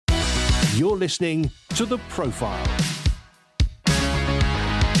You're listening to The Profile.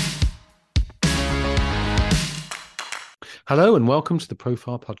 Hello and welcome to The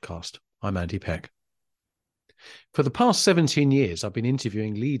Profile Podcast. I'm Andy Peck. For the past 17 years, I've been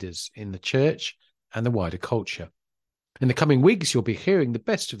interviewing leaders in the church and the wider culture. In the coming weeks, you'll be hearing the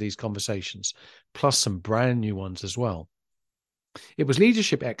best of these conversations, plus some brand new ones as well. It was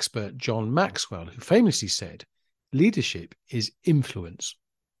leadership expert John Maxwell who famously said, leadership is influence.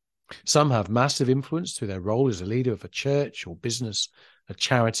 Some have massive influence through their role as a leader of a church or business, a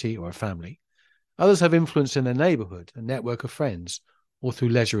charity or a family. Others have influence in their neighborhood, a network of friends, or through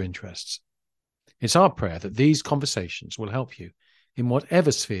leisure interests. It's our prayer that these conversations will help you in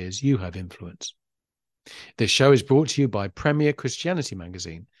whatever spheres you have influence. This show is brought to you by Premier Christianity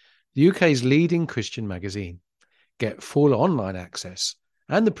Magazine, the UK's leading Christian magazine. Get full online access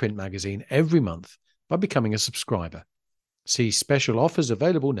and the print magazine every month by becoming a subscriber. See special offers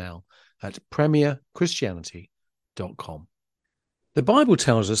available now at premierchristianity.com. The Bible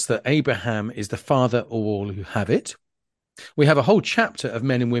tells us that Abraham is the father of all who have it. We have a whole chapter of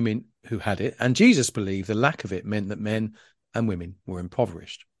men and women who had it, and Jesus believed the lack of it meant that men and women were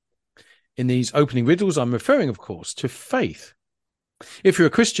impoverished. In these opening riddles, I'm referring, of course, to faith. If you're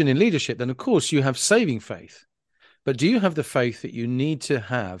a Christian in leadership, then of course you have saving faith. But do you have the faith that you need to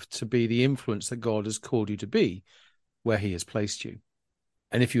have to be the influence that God has called you to be where he has placed you?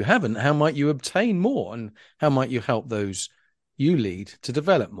 And if you haven't, how might you obtain more? And how might you help those you lead to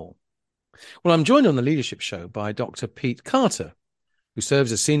develop more? Well, I'm joined on the Leadership Show by Dr. Pete Carter, who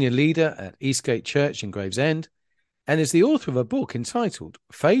serves as senior leader at Eastgate Church in Gravesend and is the author of a book entitled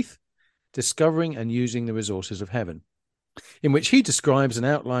Faith, Discovering and Using the Resources of Heaven, in which he describes and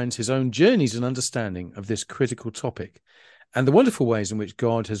outlines his own journeys and understanding of this critical topic and the wonderful ways in which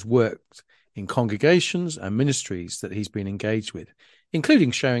God has worked in congregations and ministries that he's been engaged with,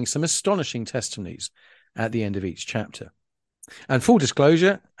 including sharing some astonishing testimonies at the end of each chapter. And full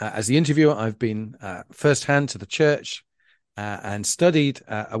disclosure, as the interviewer, I've been firsthand to the church and studied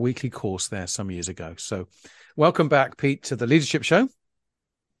a weekly course there some years ago. So welcome back, Pete, to the Leadership Show.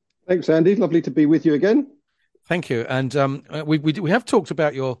 Thanks, Andy. Lovely to be with you again. Thank you. And we have talked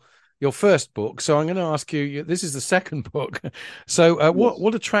about your first book, so I'm going to ask you, this is the second book. So Yes.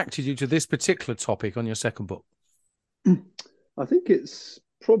 what attracted you to this particular topic on your second book? I think it's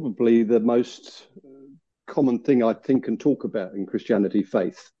probably the most common thing I think and talk about in Christianity,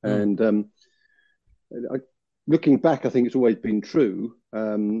 faith. And looking back, I think it's always been true.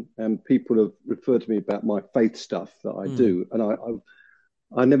 And people have referred to me about my faith stuff that I do. And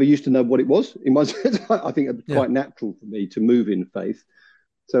I never used to know what it was. In one sense, I think it's quite natural for me to move in faith.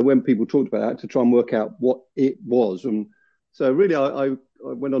 So when people talked about that, to try and work out what it was. And so really, I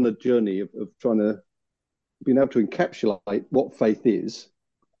went on a journey of trying to being able to encapsulate what faith is,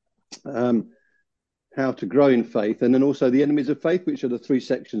 how to grow in faith, and then also the enemies of faith, which are the three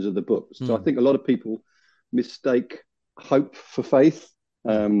sections of the book. So I think a lot of people mistake hope for faith,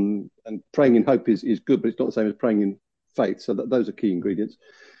 and praying in hope is good, but it's not the same as praying in faith. So those are key ingredients.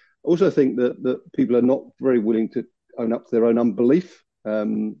 I also think that people are not very willing to own up to their own unbelief,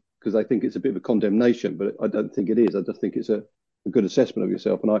 because they think it's a bit of a condemnation, but I don't think it is. I just think it's a good assessment of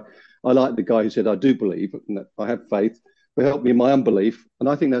yourself. And I like the guy who said, I do believe, and that I have faith, but help me in my unbelief. And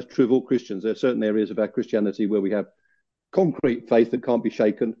I think that's true of all Christians. There are certain areas of our Christianity where we have concrete faith that can't be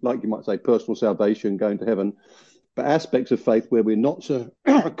shaken, like you might say personal salvation, going to heaven, but aspects of faith where we're not so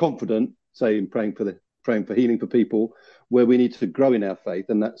confident, say in praying for healing for people, where we need to grow in our faith.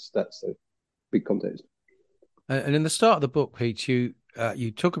 And that's a big context. And in the start of the book, Pete, you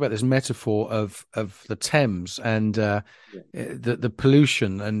talk about this metaphor of the Thames and the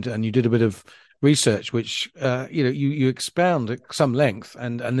pollution, and you did a bit of research, which you expound at some length,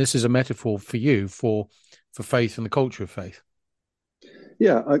 and this is a metaphor for you for faith and the culture of faith.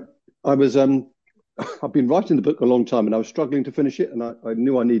 Yeah, I was I've been writing the book a long time, and I was struggling to finish it, and I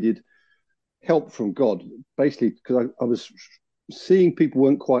knew I needed help from God, basically, because I was seeing people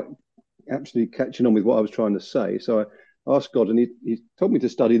weren't quite absolutely catching on with what I was trying to say. So I asked God, and he told me to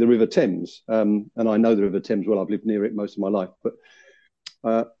study the River Thames. And I know the River Thames well. I've lived near it most of my life. But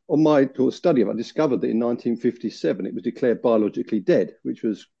on my study of it, I discovered that in 1957, it was declared biologically dead, which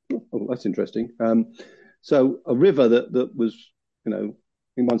was, that's interesting. So a river that was, in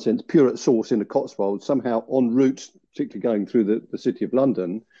one sense, pure at source in the Cotswolds, somehow en route, particularly going through the city of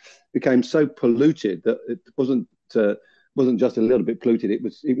London, became so polluted that it wasn't just a little bit polluted. It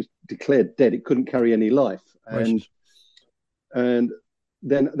was declared dead. It couldn't carry any life. Right. And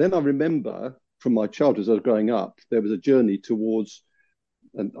then I remember from my childhood as I was growing up, there was a journey towards,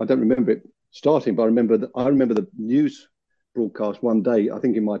 and I don't remember it starting, but I remember the news broadcast one day, I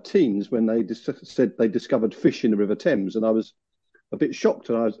think in my teens, when they said they discovered fish in the River Thames, and I was a bit shocked,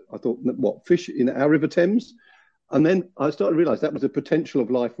 and I thought, what, fish in our River Thames? And then I started to realise that was a potential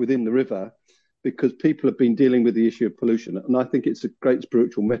of life within the river, because people have been dealing with the issue of pollution, and I think it's a great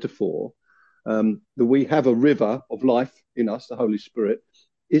spiritual metaphor that we have a river of life in us, the Holy Spirit.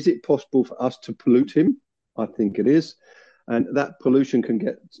 Is it possible for us to pollute him? I think it is. And that pollution can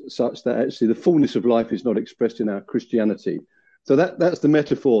get such that actually the fullness of life is not expressed in our Christianity. So that's the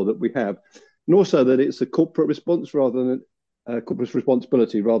metaphor that we have. And also that it's a corporate response rather than a corporate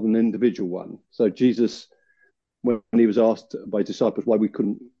responsibility rather than an individual one. So Jesus, when he was asked by disciples why we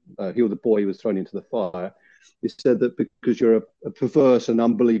couldn't heal the boy who was thrown into the fire, he said that because you're a perverse and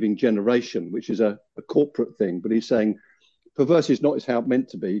unbelieving generation, which is a corporate thing. But he's saying perverse is not how it's meant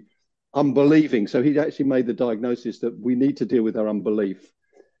to be. Unbelieving. So he actually made the diagnosis that we need to deal with our unbelief,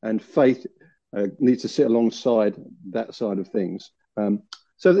 and faith needs to sit alongside that side of things. I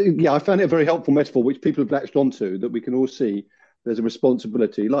found it a very helpful metaphor, which people have latched onto, that we can all see there's a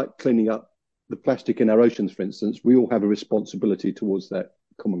responsibility, like cleaning up the plastic in our oceans, for instance. We all have a responsibility towards that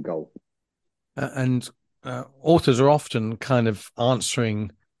common goal. And authors are often kind of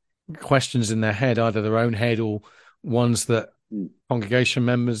answering questions in their head, either their own head or ones that congregation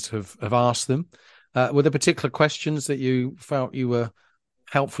members have asked them. Were there particular questions that you felt you were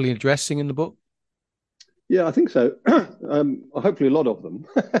helpfully addressing in the book? Yeah, I think so. Hopefully a lot of them.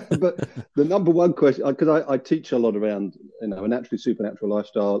 But the number one question, because I teach a lot around, a naturally supernatural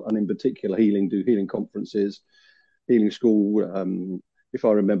lifestyle, and in particular healing, do healing conferences, healing school. If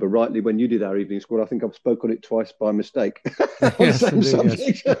I remember rightly, when you did our evening school, I think I've spoken on it twice by mistake on the same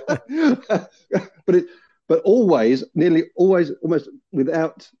subject. Yes. But always, nearly always, almost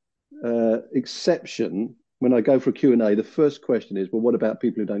without exception, when I go for a Q&A, the first question is, well, what about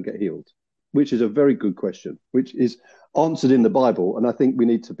people who don't get healed? Which is a very good question, which is answered in the Bible. And I think we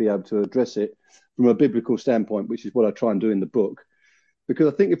need to be able to address it from a biblical standpoint, which is what I try and do in the book.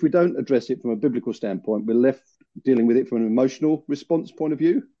 Because I think if we don't address it from a biblical standpoint, we're left dealing with it from an emotional response point of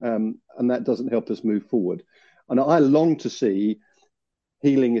view. And that doesn't help us move forward. And I long to see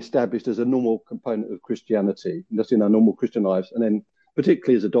healing established as a normal component of Christianity, just in our normal Christian lives. And then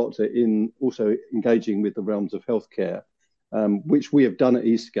particularly as a doctor, in also engaging with the realms of healthcare, which we have done at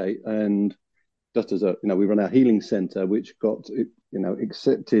Eastgate. And just as we run our healing centre, which got,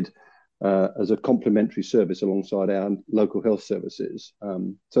 accepted as a complementary service alongside our local health services.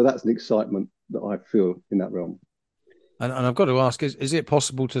 So that's an excitement that I feel in that realm. And I've got to ask, is it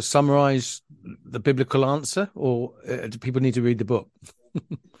possible to summarise the biblical answer, or do people need to read the book?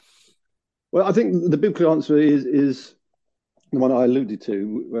 Well, I think the biblical answer is the one I alluded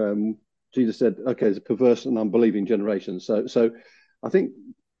to. Jesus said, okay, it's a perverse and unbelieving generation. So I think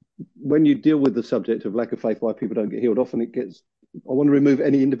when you deal with the subject of lack of faith, why people don't get healed, often it gets, I want to remove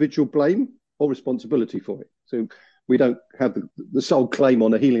any individual blame or responsibility for it. So we don't have the sole claim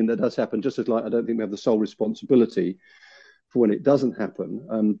on a healing that does happen, just as like I don't think we have the sole responsibility for when it doesn't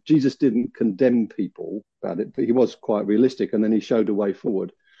happen. Jesus didn't condemn people about it, but he was quite realistic, and then he showed a way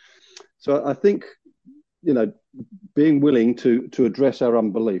forward. So I think, being willing to address our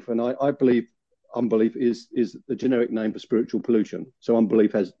unbelief, and I believe unbelief is the generic name for spiritual pollution. So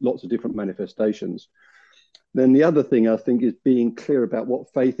unbelief has lots of different manifestations. Then the other thing I think is being clear about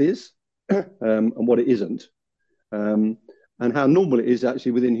what faith is and what it isn't, and how normal it is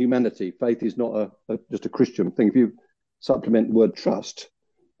actually within humanity. Faith is not just a Christian thing. If you supplement the word trust,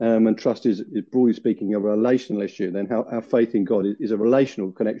 and trust is broadly speaking a relational issue, then how our faith in God is a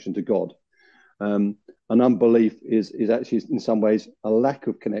relational connection to God. And unbelief is actually in some ways a lack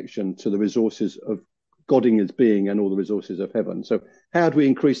of connection to the resources of God in his being and all the resources of heaven. So how do we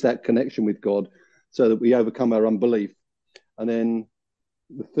increase that connection with God so that we overcome our unbelief? And then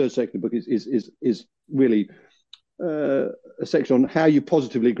the third section of the book is really a section on how you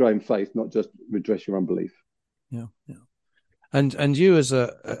positively grow in faith, not just redress your unbelief. Yeah. And you as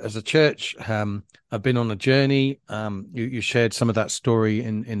a church have been on a journey. You shared some of that story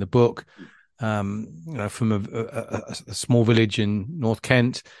in the book. From a small village in North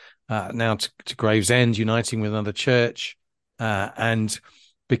Kent, now to Gravesend, uniting with another church, and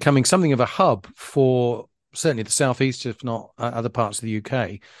becoming something of a hub for certainly the southeast, if not other parts of the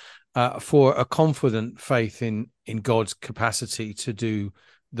UK, for a confident faith in God's capacity to do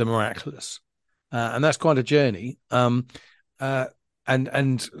the miraculous. And that's quite a journey. And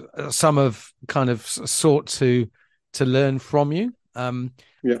some have kind of sought to learn from you.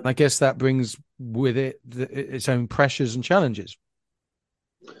 Yeah. I guess that brings with it its own pressures and challenges.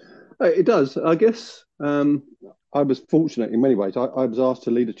 It does. I guess I was fortunate in many ways. I was asked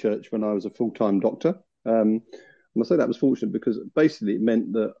to lead a church when I was a full-time doctor. And I say that was fortunate because basically it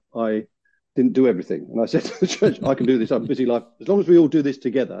meant that I didn't do everything. And I said to the church, I can do this. I'm busy life. As long as we all do this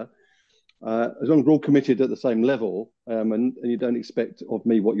together, as long as we're all committed at the same level, and you don't expect of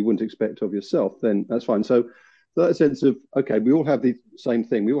me what you wouldn't expect of yourself, then that's fine. So that sense of, okay, we all have the same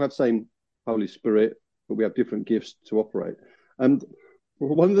thing. We all have the same Holy Spirit, but we have different gifts to operate. And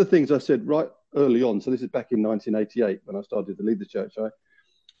one of the things I said right early on, so this is back in 1988 when I started to lead the church,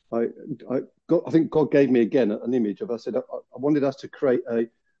 I think God gave me again an image of, I said, I wanted us to create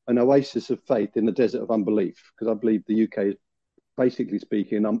an oasis of faith in the desert of unbelief, because I believe the UK is, basically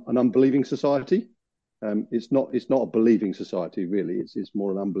speaking, an unbelieving society. It's not a believing society, really. It's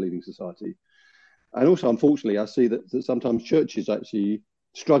more an unbelieving society. And also, unfortunately, I see that sometimes churches are actually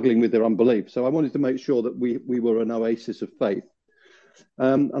struggling with their unbelief. So I wanted to make sure that we were an oasis of faith.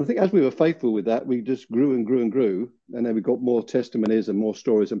 And I think as we were faithful with that, we just grew and grew and grew. And then we got more testimonies and more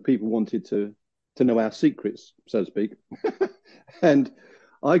stories, and people wanted to know our secrets, so to speak. And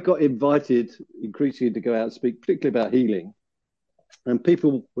I got invited increasingly to go out and speak, particularly about healing. And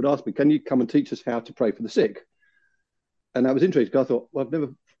people would ask me, can you come and teach us how to pray for the sick? And that was interesting, because I thought,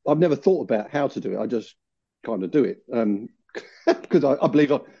 well, I've never thought about how to do it. I just kind of do it, because I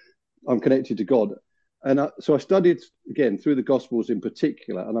believe I'm connected to God. And so I studied, again, through the Gospels in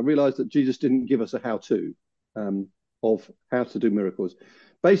particular, and I realized that Jesus didn't give us a how-to of how to do miracles.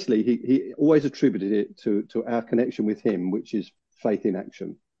 Basically, he always attributed it to our connection with him, which is faith in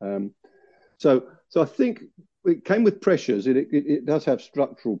action. So I think it came with pressures. It does have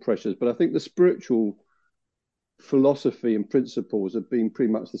structural pressures, but I think the spiritual philosophy and principles have been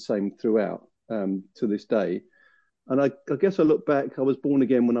pretty much the same throughout to this day. And I guess I look back, I was born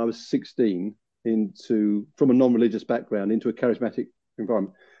again when I was 16 from a non-religious background into a charismatic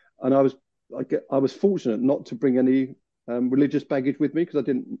environment. And I was fortunate not to bring any religious baggage with me, because I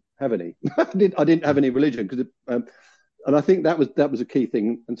didn't have any. I didn't have any religion, because and I think that was a key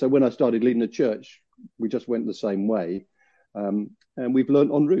thing. And so when I started leading a church, we just went the same way, and we've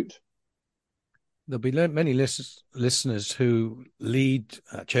learned en route. There'll be many listeners who lead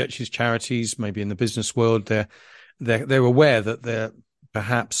churches, charities, maybe in the business world. They're aware that they're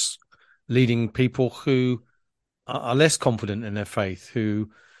perhaps leading people who are less confident in their faith, who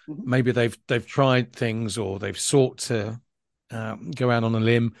maybe they've tried things, or they've sought to go out on a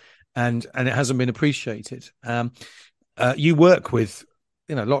limb, and it hasn't been appreciated. You work with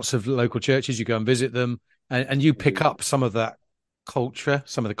lots of local churches. You go and visit them, and you pick up some of that culture,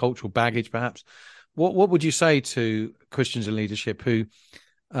 some of the cultural baggage, perhaps. What would you say to Christians in leadership who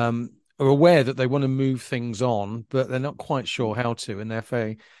are aware that they want to move things on, but they're not quite sure how to, and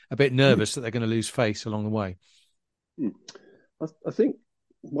they're a bit nervous that they're going to lose face along the way? I think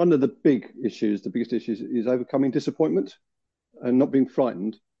one of the biggest issues is overcoming disappointment and not being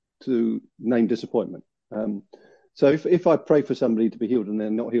frightened to name disappointment. So if I pray for somebody to be healed and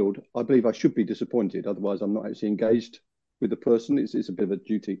they're not healed, I believe I should be disappointed. Otherwise, I'm not actually engaged with the person. It's a bit of a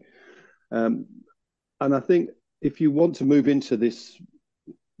duty. And I think if you want to move into this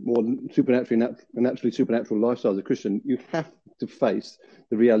more naturally supernatural lifestyle as a Christian, you have to face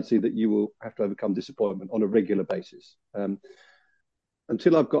the reality that you will have to overcome disappointment on a regular basis.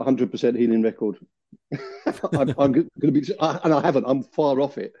 Until I've got 100% healing record, I'm going to be, and I haven't. I'm far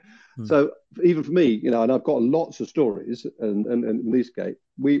off it. So even for me, and I've got lots of stories, and Leesgate,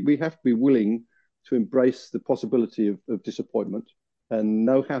 we have to be willing to embrace the possibility of disappointment and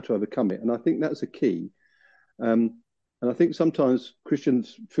know how to overcome it. And I think that's a key. And I think sometimes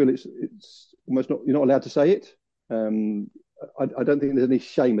Christians feel it's almost you're not allowed to say it. I don't think there's any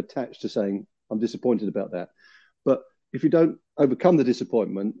shame attached to saying I'm disappointed about that. But if you don't overcome the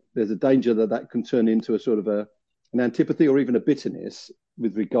disappointment, there's a danger that can turn into a sort of an antipathy or even a bitterness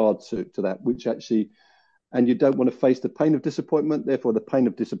with regard to that, which actually, and you don't want to face the pain of disappointment. Therefore, the pain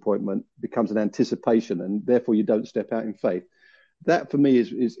of disappointment becomes an anticipation, and therefore you don't step out in faith. That for me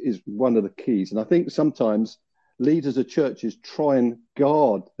is one of the keys. And I think sometimes leaders of churches try and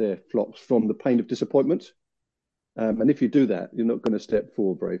guard their flocks from the pain of disappointment. And if you do that, you're not going to step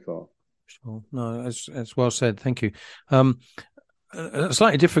forward very far. Sure. No, that's well said. Thank you. A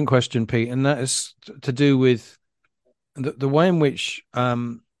slightly different question, Pete, and that is to do with the way in which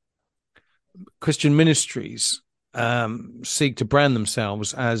Christian ministries seek to brand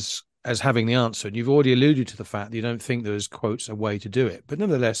themselves as having the answer. And you've already alluded to the fact that you don't think there's, quotes, a way to do it, but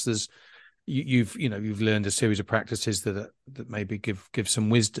nevertheless, there's you've learned a series of practices that maybe give some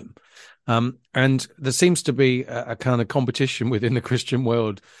wisdom, and there seems to be a kind of competition within the Christian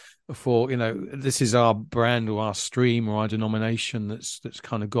world for this is our brand or our stream or our denomination that's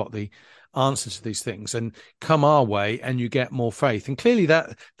kind of got the answer to these things, and come our way and you get more faith. And clearly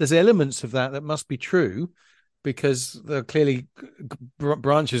that there's elements of that must be true, because there are clearly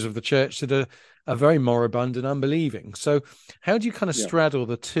branches of the church that are very moribund and unbelieving. So how do you kind of straddle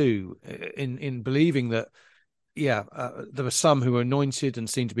the two in believing that, there were some who were anointed and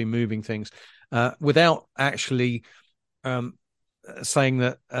seemed to be moving things without actually saying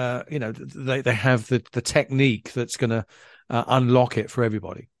that, they have the technique that's going to unlock it for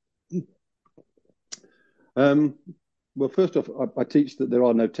everybody? Well, first off, I teach that there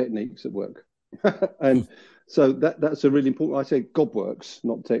are no techniques that work. And so that's a really important. I say God works,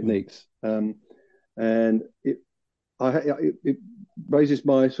 not techniques. And it raises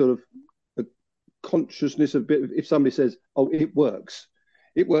my sort of consciousness a bit. If somebody says, "Oh, it works,"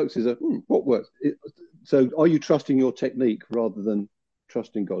 is what works? So are you trusting your technique rather than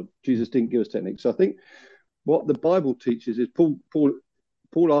trusting God? Jesus didn't give us techniques. So I think what the Bible teaches is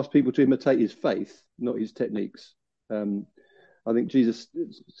Paul asked people to imitate his faith, not his techniques. I think Jesus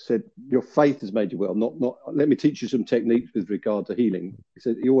said, "Your faith has made you well." Not let me teach you some techniques with regard to healing. He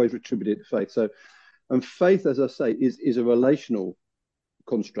said he always attributed it to faith. So, and faith, as I say, is a relational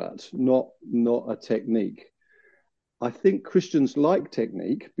construct, not a technique. I think Christians like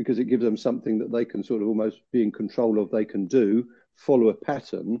technique because it gives them something that they can sort of almost be in control of. They can do, follow a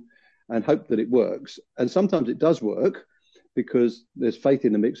pattern, and hope that it works. And sometimes it does work because there's faith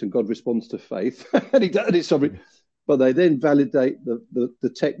in the mix and God responds to faith, and it's sovereign. But they then validate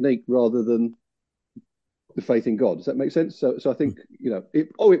the technique rather than the faith in God. Does that make sense? So I think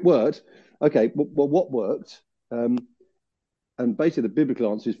it worked. Okay, well, what worked? And basically, the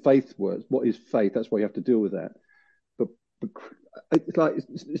biblical answer is faith works. What is faith? That's why you have to deal with that. But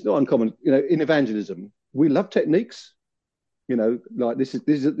it's not uncommon. In evangelism, we love techniques. Like this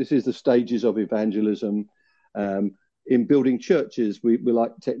is the stages of evangelism. In building churches, we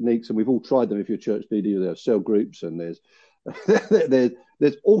like techniques, and we've all tried them. If you're a church leader, there are cell groups, and there's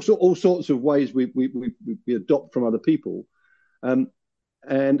there's all sorts of ways we adopt from other people,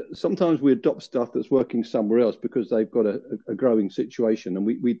 and sometimes we adopt stuff that's working somewhere else because they've got a growing situation, and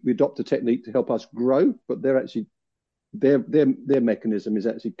we adopt a technique to help us grow, but they're actually their mechanism is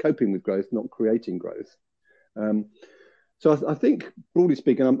actually coping with growth, not creating growth. So I think, broadly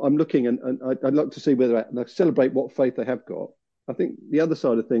speaking, I'm looking, and I'd like to see whether I celebrate what faith they have got. I think the other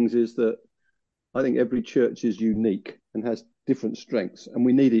side of things is that I think every church is unique and has different strengths, and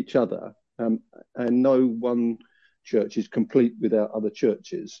we need each other. And no one church is complete without other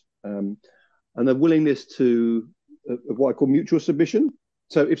churches. And the willingness of what I call mutual submission.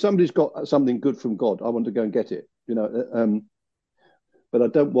 So if somebody's got something good from God, I want to go and get it. But I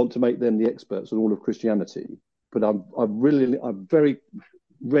don't want to make them the experts on all of Christianity. But I'm very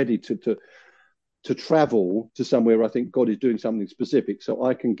ready to travel to somewhere where I think God is doing something specific, so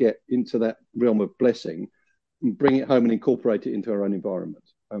I can get into that realm of blessing and bring it home and incorporate it into our own environment.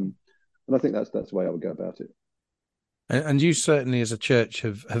 And I think that's the way I would go about it. And you certainly, as a church,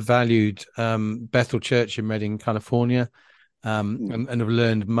 have valued Bethel Church in Redding, California, and have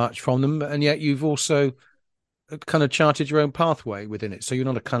learned much from them. And yet you've also kind of charted your own pathway within it. So you're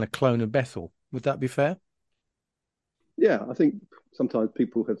not a kind of clone of Bethel. Would that be fair? Yeah, I think sometimes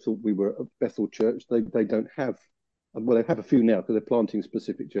people have thought we were a Bethel church. They don't have, well, they have a few now because they're planting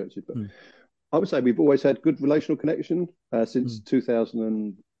specific churches. But I would say we've always had good relational connection since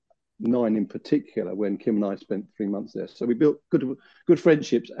 2009 in particular, when Kim and I spent 3 months there. So we built good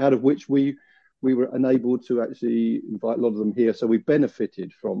friendships, out of which we were enabled to actually invite a lot of them here. So we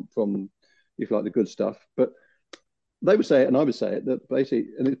benefited from if you like, the good stuff. But they would say it, and I would say it, that basically,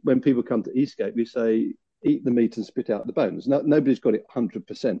 and when people come to Eastgate, we say, eat the meat and spit out the bones. Nobody's got it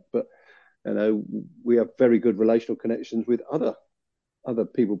 100%, but we have very good relational connections with other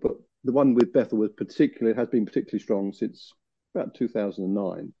people. But the one with Bethel has been particularly strong since about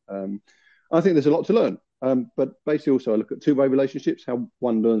 2009. I think there's a lot to learn, but basically also I look at two-way relationships, how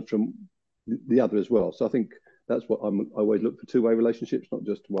one learns from the other as well. So I think that's what I always look for: two-way relationships, not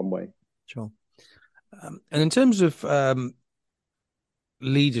just one way. Sure. And in terms of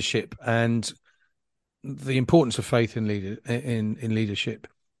leadership and the importance of faith in leadership,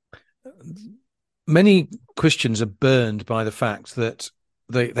 many Christians are burned by the fact that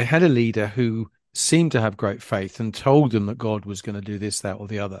they had a leader who seemed to have great faith and told them that God was going to do this, that, or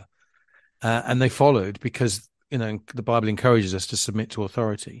the other, and they followed because the Bible encourages us to submit to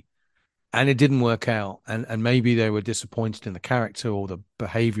authority, and it didn't work out, and maybe they were disappointed in the character or the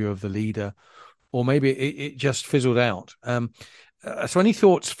behavior of the leader, or maybe it just fizzled out. So any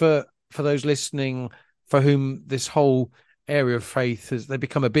thoughts for those listening for whom this whole area of faith they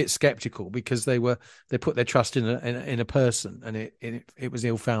become a bit skeptical because they put their trust in a person, and it was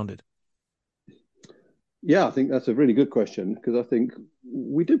ill-founded? Yeah, I think that's a really good question, because I think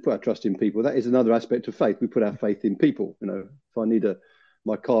we do put our trust in people. That is another aspect of faith. We put our faith in people. If I need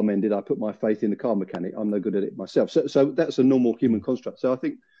my car mended, I put my faith in the car mechanic. I'm no good at it myself. So that's a normal human construct. So I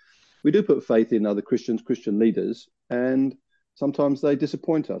think we do put faith in other Christians, Christian leaders, and sometimes they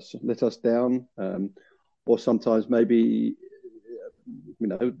disappoint us, let us down, or sometimes maybe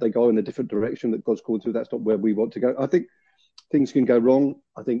they go in a different direction that God's called to. That's not where we want to go. I think things can go wrong.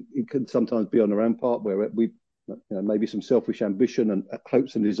 I think it can sometimes be on our own part, where we maybe some selfish ambition and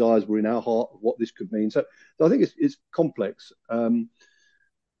hopes and desires were in our heart of what this could mean. So I think it's complex.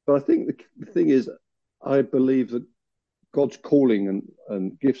 But I think the thing is, I believe that God's calling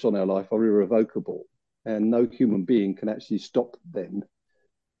and gifts on our life are irrevocable, and no human being can actually stop them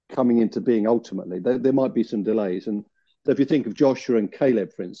coming into being ultimately. There might be some delays. And so if you think of Joshua and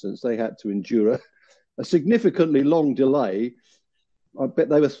Caleb, for instance, they had to endure a significantly long delay. I bet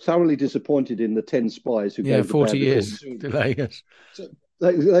they were thoroughly disappointed in the 10 spies who gave 40 years delay. Yes. So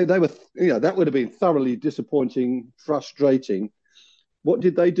they were, that would have been thoroughly disappointing, frustrating. What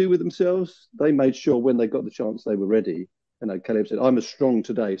did they do with themselves? They made sure when they got the chance they were ready. Caleb said, "I'm as strong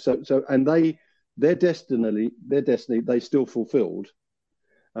today." And their destiny they still fulfilled.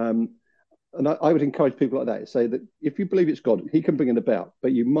 And I would encourage people like that, say that if you believe it's God, He can bring it about,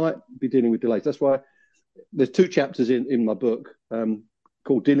 but you might be dealing with delays. That's why there's 2 chapters in my book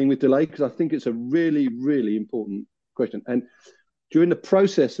called Dealing with Delay, because I think it's a really, really important question. And during the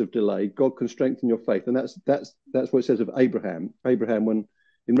process of delay, God can strengthen your faith. And that's what it says of Abraham. Abraham, when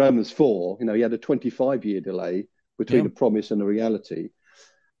in Romans 4, he had a 25-year delay between the promise and the reality.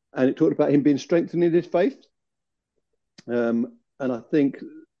 And it talked about him being strengthened in his faith. And I think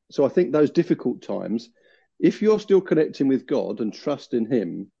those difficult times, if you're still connecting with God and trust in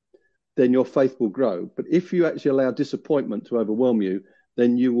Him, then your faith will grow. But if you actually allow disappointment to overwhelm you,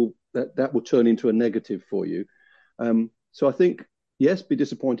 then that will turn into a negative for you. So I think, yes, be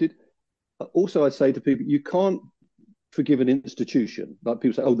disappointed. Also, I'd say to people, you can't forgive an institution. Like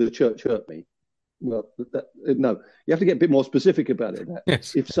people say, "Oh, the church hurt me." Well, no, you have to get a bit more specific about it.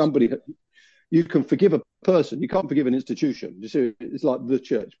 Yes. If you can forgive a person, you can't forgive an institution. You see, it's like the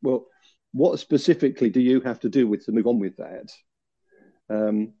church. Well, what specifically do you have to do to move on with that?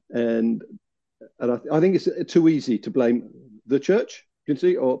 And I think it's too easy to blame the church. You can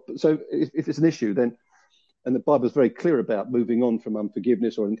see, so if it's an issue, then, and the Bible is very clear about moving on from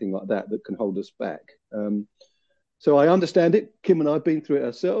unforgiveness or anything like that can hold us back. So I understand it. Kim and I have been through it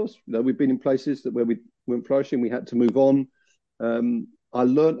ourselves. We've been in places where we weren't flourishing. We had to move on. I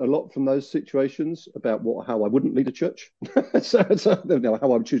learned a lot from those situations about how I wouldn't lead a church. so how I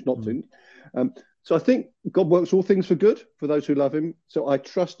would choose not to. So I think God works all things for good for those who love Him. So I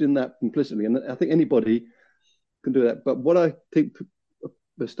trust in that implicitly. And I think anybody can do that. But what I think the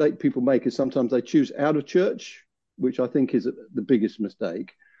mistake people make is sometimes they choose out of church, which I think is the biggest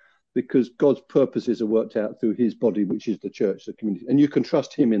mistake, because God's purposes are worked out through His body, which is the church, the community. And you can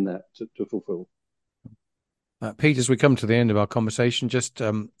trust Him in that to fulfill. Pete, as we come to the end of our conversation, just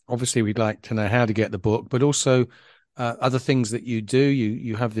obviously we'd like to know how to get the book, but also other things that you do.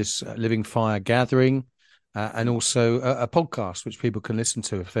 You have this Living Fire gathering and also a podcast which people can listen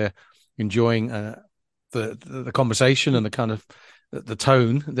to if they're enjoying the conversation and the kind of the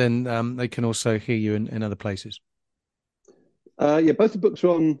tone. Then they can also hear you in other places. Both the books are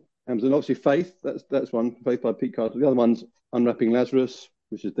on Amazon. Obviously, Faith. That's one. Faith by Pete Carter. The other one's Unwrapping Lazarus,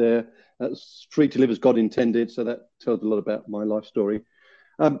 which is there. That's free to live as God intended. So that tells a lot about my life story.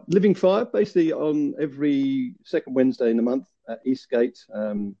 Living Fire, basically on every second Wednesday in the month at Eastgate.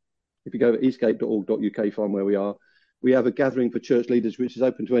 If you go to eastgate.org.uk, find where we are. We have a gathering for church leaders, which is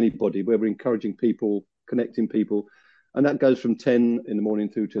open to anybody, where we're encouraging people, connecting people. And that goes from 10 in the morning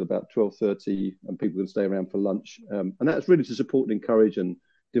through till about 12:30, and people can stay around for lunch. And that's really to support and encourage and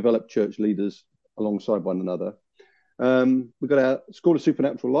develop church leaders alongside one another. We've got our School of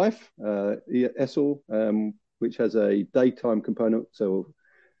Supernatural Life, ESL, which has a daytime component. So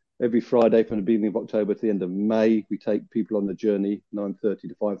every Friday from the beginning of October to the end of May, we take people on the journey, 9:30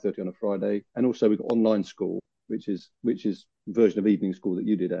 to 5:30 on a Friday. And also we've got online school, which is a version of evening school that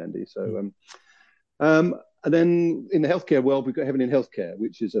you did, Andy. So, and then in the healthcare world, we've got Heaven in Healthcare,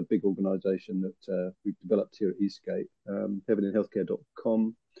 which is a big organisation that we've developed here at Eastgate,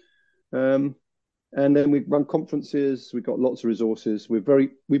 heaveninhealthcare.com. And then we run conferences. We've got lots of resources. We've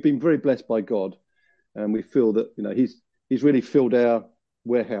been very blessed by God, and we feel that He's really filled our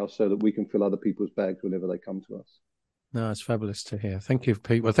warehouse so that we can fill other people's bags whenever they come to us. No, it's fabulous to hear. Thank you,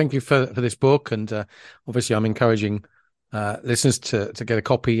 Pete. Well, thank you for this book, and obviously, I'm encouraging listeners to get a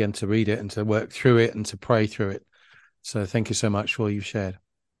copy and to read it and to work through it and to pray through it. So, thank you so much for all you've shared.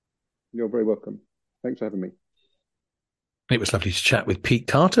 You're very welcome. Thanks for having me. It was lovely to chat with Pete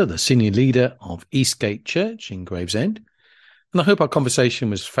Carter, the senior leader of Eastgate Church in Gravesend. And I hope our conversation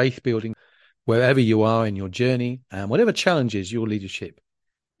was faith-building wherever you are in your journey and whatever challenges your leadership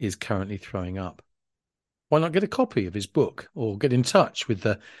is currently throwing up. Why not get a copy of his book or get in touch with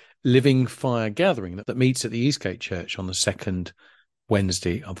the Living Fire Gathering that meets at the Eastgate Church on the second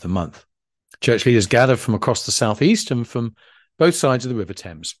Wednesday of the month. Church leaders gather from across the southeast and from both sides of the River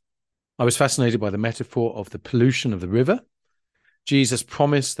Thames. I was fascinated by the metaphor of the pollution of the river. Jesus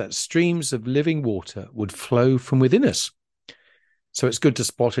promised that streams of living water would flow from within us. So it's good to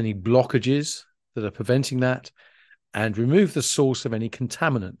spot any blockages that are preventing that and remove the source of any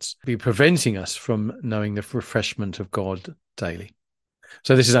contaminants, be preventing us from knowing the refreshment of God daily.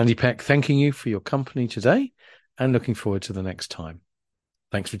 So this is Andy Peck thanking you for your company today and looking forward to the next time.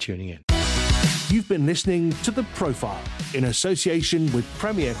 Thanks for tuning in. You've been listening to The Profile in association with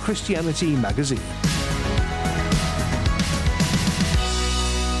Premier Christianity Magazine.